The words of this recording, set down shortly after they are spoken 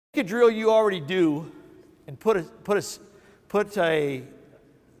Take a drill you already do and put the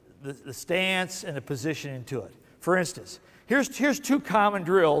stance and the position into it. For instance, here's two common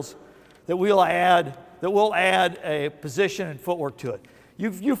drills that we'll add a position and footwork to it.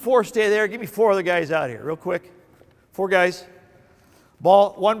 You four stay there. Give me four other guys out here real quick. Four guys.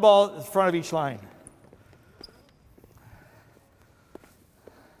 One ball in front of each line.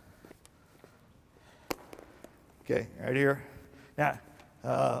 Okay, right here. Now,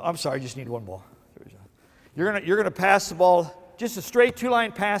 I'm sorry, I just need one ball. You're gonna pass the ball, just a straight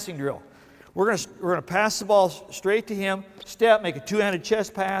two-line passing drill. We're gonna pass the ball straight to him, step, make a two-handed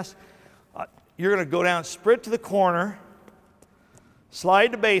chest pass. You're gonna go down, sprint to the corner,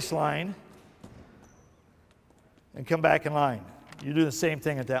 slide to baseline, and come back in line. You do the same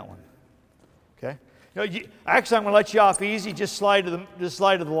thing at that one. Okay? Actually, I'm gonna let you off easy. Just slide to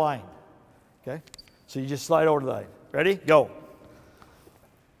the line. Okay? So you just slide over to the line. Ready? Go.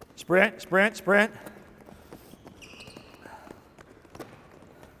 Sprint, sprint, sprint.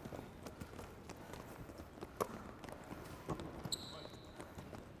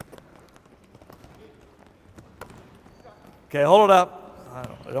 Okay, hold it up. I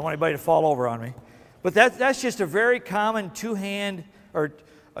don't want anybody to fall over on me. But that's just a very common two-hand or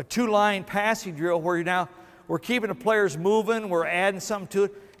a two-line passing drill where we're keeping the players moving, we're adding something to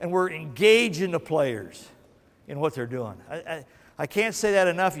it, and we're engaging the players in what they're doing. I can't say that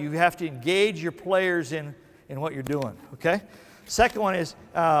enough. You have to engage your players in what you're doing, okay? Second one is,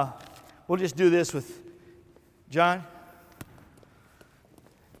 we'll just do this with John.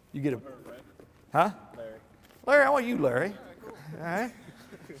 You get a, huh? Larry, I want you, Larry. All right.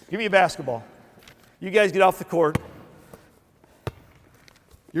 Give me a basketball. You guys get off the court.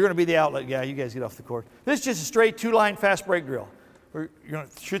 You're going to be the outlet guy. You guys get off the court. This is just a straight two-line fast break drill. You're going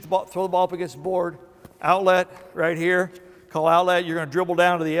to shoot the ball, throw the ball up against the board. Outlet right here. Call outlet. You're going to dribble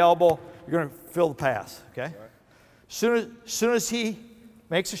down to the elbow. You're going to fill the pass. Okay. Soon as he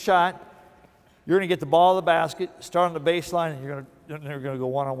makes a shot, you're going to get the ball of the basket, start on the baseline, and you're going to go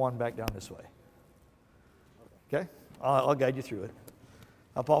one-on-one back down this way. Okay. I'll guide you through it.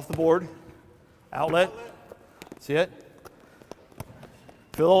 Up off the board. Outlet. See it?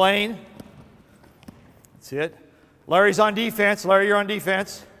 Fill the lane. See it? Larry's on defense. Larry, you're on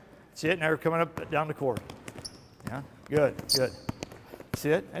defense. See it? Now we're coming up down the court. Yeah? Good, good. See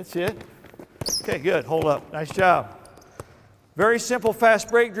it? That's it. Okay, good. Hold up. Nice job. Very simple fast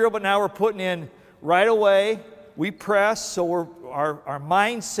break drill, but now we're putting in right away. We press, so our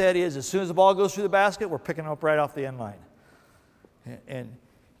mindset is as soon as the ball goes through the basket, we're picking up right off the end line. And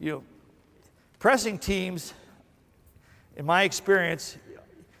pressing teams, in my experience,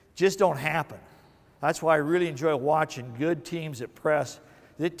 just don't happen. That's why I really enjoy watching good teams that press.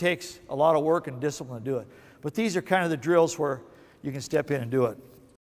 It takes a lot of work and discipline to do it. But these are kind of the drills where you can step in and do it.